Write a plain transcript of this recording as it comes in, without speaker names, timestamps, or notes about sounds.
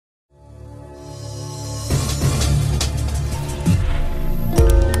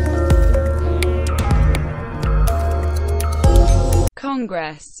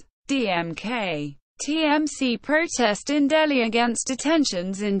Congress, DMK, TMC protest in Delhi against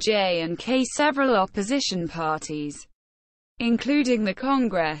detentions in J&K. Several opposition parties, including the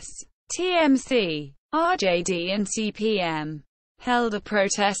Congress, TMC, RJD and CPM, held a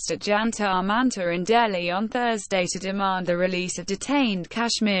protest at Jantar Mantar in Delhi on Thursday to demand the release of detained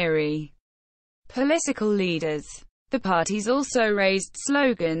Kashmiri political leaders. The parties also raised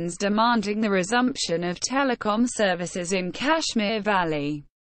slogans demanding the resumption of telecom services in Kashmir Valley.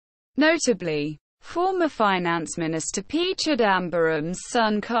 Notably, former Finance Minister P Chidambaram's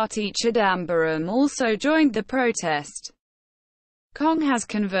son Karti Chidambaram also joined the protest. Cong has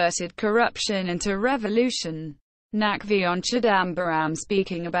converted corruption into revolution. Naqvi on Chidambaram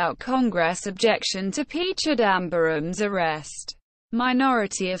speaking about Congress objection to P Chidambaram's arrest.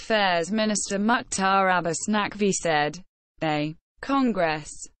 Minority Affairs Minister Mukhtar Abbas Naqvi said, "They,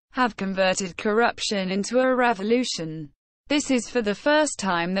 Congress, have converted corruption into a revolution. This is for the first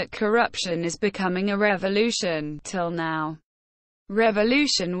time that corruption is becoming a revolution. Till now,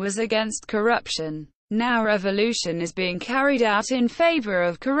 revolution was against corruption. Now revolution is being carried out in favor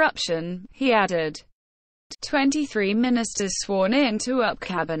of corruption," he added. 23 ministers sworn in to up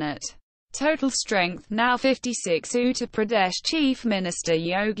cabinet. Total strength now 56. Uttar Pradesh Chief Minister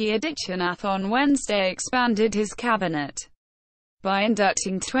Yogi Adityanath on Wednesday expanded his cabinet by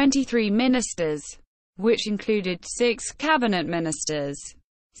inducting 23 ministers, which included 6 cabinet ministers,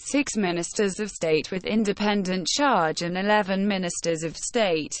 6 ministers of state with independent charge and 11 ministers of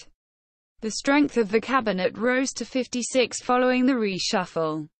state. The strength of the cabinet rose to 56 following the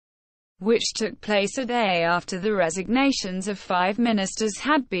reshuffle, which took place a day after the resignations of 5 ministers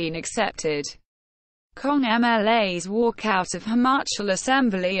had been accepted. Cong MLAs walk out of Himachal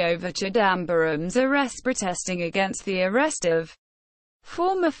Assembly over Chidambaram's arrest, protesting against the arrest of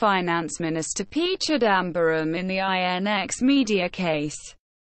former Finance Minister P Chidambaram in the INX media case.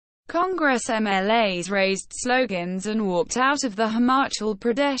 Congress MLAs raised slogans and walked out of the Himachal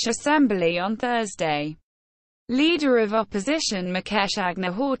Pradesh Assembly on Thursday. Leader of opposition Mukesh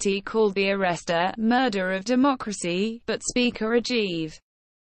Agnihotri called the arrest a murder of democracy, but Speaker Rajiv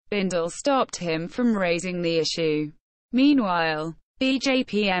Bindal stopped him from raising the issue. Meanwhile,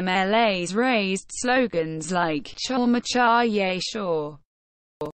 BJP MLAs raised slogans like "Chol Macha Ye Shore,"